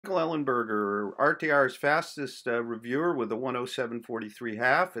Michael Ellenberger, RTR's fastest reviewer with a 107.43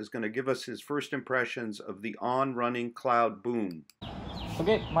 half, is going to give us his first impressions of the ON Running Cloudboom.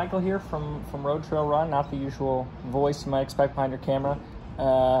 Okay, Michael here from RoadTrailRun, not the usual voice you might expect behind your camera.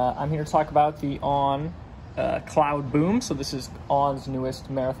 I'm here to talk about the ON Cloudboom. So this is ON's newest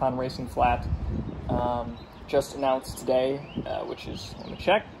marathon racing flat, just announced today, which is, let me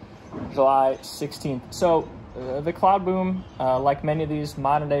check, July 16th. So the Cloudboom, like many of these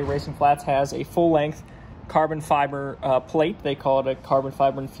modern-day racing flats, has a full-length carbon fiber plate. They call it a carbon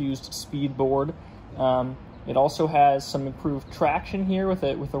fiber-infused speed board. It also has some improved traction here with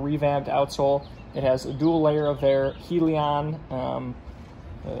a revamped outsole. It has a dual layer of their Helion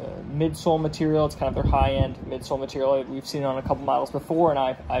midsole material. It's kind of their high-end midsole material. We've seen it on a couple models before,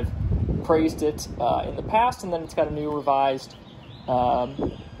 and I've praised it in the past. And then it's got a new revised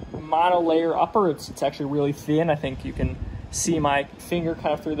mono-layer upper. It's actually really thin. I think you can see my finger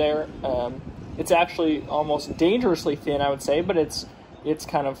kind of through there. It's actually almost dangerously thin, I would say, but it's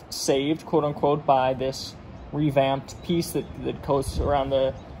kind of saved, quote-unquote, by this revamped piece that goes around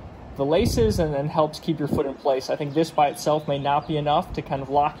the laces and helps keep your foot in place. I think this by itself may not be enough to kind of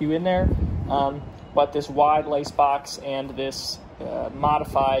lock you in there, but this wide lace box and this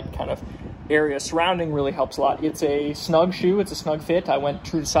modified kind of area surrounding really helps a lot. It's a snug shoe. It's a snug fit. I went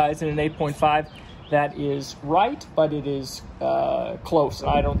true to size in an 8.5. That is right, but it is close.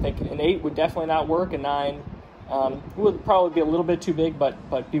 I don't think an 8 would definitely not work. A 9 would probably be a little bit too big,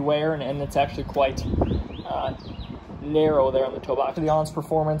 but beware, and it's actually quite narrow there on the toe box. For the ON's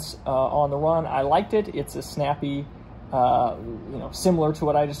performance on the run, I liked it. It's a snappy, similar to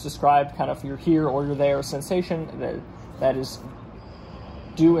what I just described, kind of you're here or you're there sensation that is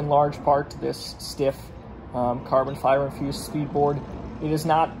due in large part to this stiff carbon fiber infused speed board. It is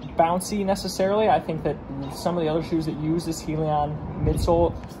not bouncy necessarily. I think that some of the other shoes that use this Helion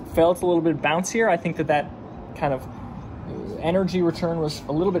midsole felt a little bit bouncier. I think that kind of energy return was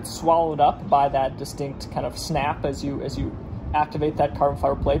a little bit swallowed up by that distinct kind of snap as you activate that carbon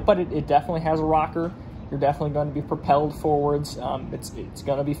fiber plate, but it definitely has a rocker. You're definitely going to be propelled forwards. It's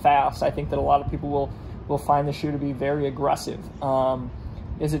going to be fast. I think that a lot of people will find the shoe to be very aggressive.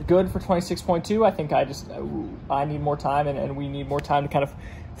 Is it good for 26.2? I think I need more time, and we need more time to kind of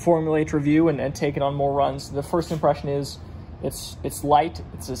formulate review and take it on more runs. The first impression is it's light.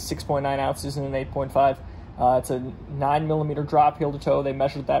 It's a 6.9 ounces in an 8.5. It's a 9mm drop heel to toe. They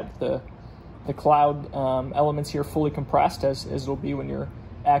measured that with the cloud elements here fully compressed, as it'll be when you're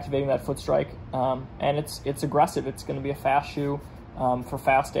activating that foot strike. And it's aggressive. It's going to be a fast shoe for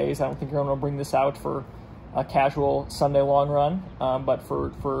fast days. I don't think you're going to bring this out for a casual Sunday long run, but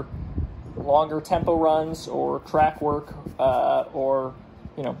for longer tempo runs or track work or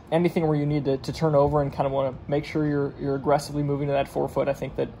anything where you need to turn over and kind of want to make sure you're aggressively moving to that forefoot, I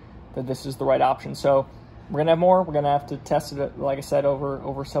think that this is the right option. So we're gonna have more. We're gonna have to test it, like I said,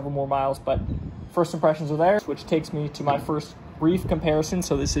 over several more miles. But first impressions are there, which takes me to my first brief comparison.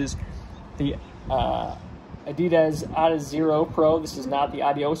 So this is the adidas adizero Pro. This is not the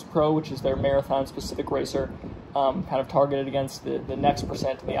adios Pro, which is their marathon specific racer, kind of targeted against the next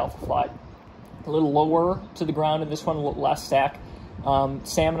percent in the Alpha Fly. A little lower to the ground in this one, a little less stack.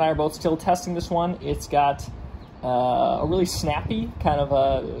 Sam and I are both still testing this one. It's got a really snappy kind of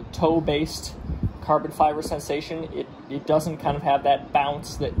a toe-based carbon fiber sensation. It doesn't kind of have that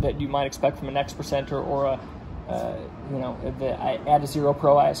bounce that you might expect from a next percenter or a the adizero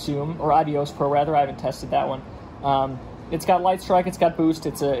Pro, I assume, or adios Pro rather. I haven't tested that one. It's got light strike. It's got boost.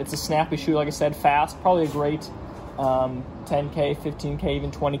 It's a snappy shoe, like I said, fast. Probably a great 10K, 15K,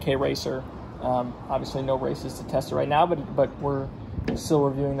 even 20K racer. Obviously, no races to test it right now, but we're still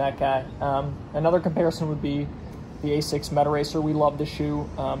reviewing that guy. Another comparison would be the ASICS Metaracer. We love this shoe,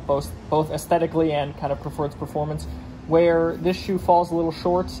 both aesthetically and kind of prefer its performance. Where this shoe falls a little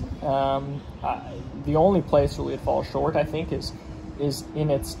short, the only place really it falls short, I think, is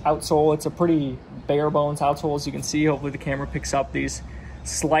in its outsole. It's a pretty bare bones outsole, as you can see. Hopefully the camera picks up these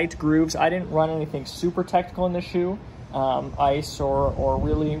slight grooves. I didn't run anything super technical in this shoe, ice or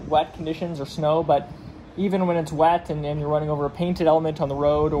really wet conditions or snow, but even when it's wet and you're running over a painted element on the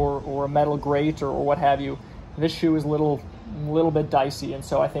road or a metal grate or what have you, this shoe is a little bit dicey. And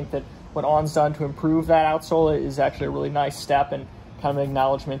so I think that what ON's done to improve that outsole is actually a really nice step and kind of an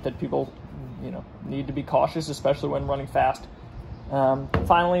acknowledgement that people need to be cautious, especially when running fast.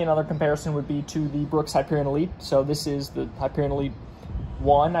 Finally, another comparison would be to the Brooks Hyperion Elite. So this is the Hyperion Elite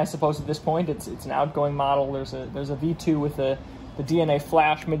 1, I suppose at this point. It's an outgoing model. There's a V2 with the DNA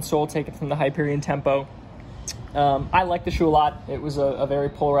Flash midsole taken from the Hyperion Tempo. I like the shoe a lot. It was a very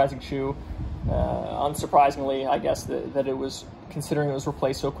polarizing shoe. unsurprisingly, I guess, that it was, considering it was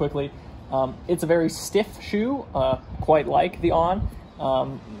replaced so quickly. It's a very stiff shoe, quite like the On.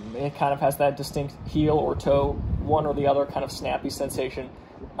 It kind of has that distinct heel or toe, one or the other kind of snappy sensation.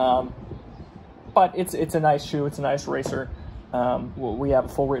 But it's a nice shoe. It's a nice racer. We have a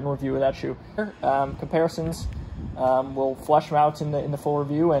full written review of that shoe. Comparisons, we'll flesh them out in the full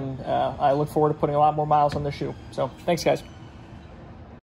review, and I look forward to putting a lot more miles on this shoe. So thanks, guys.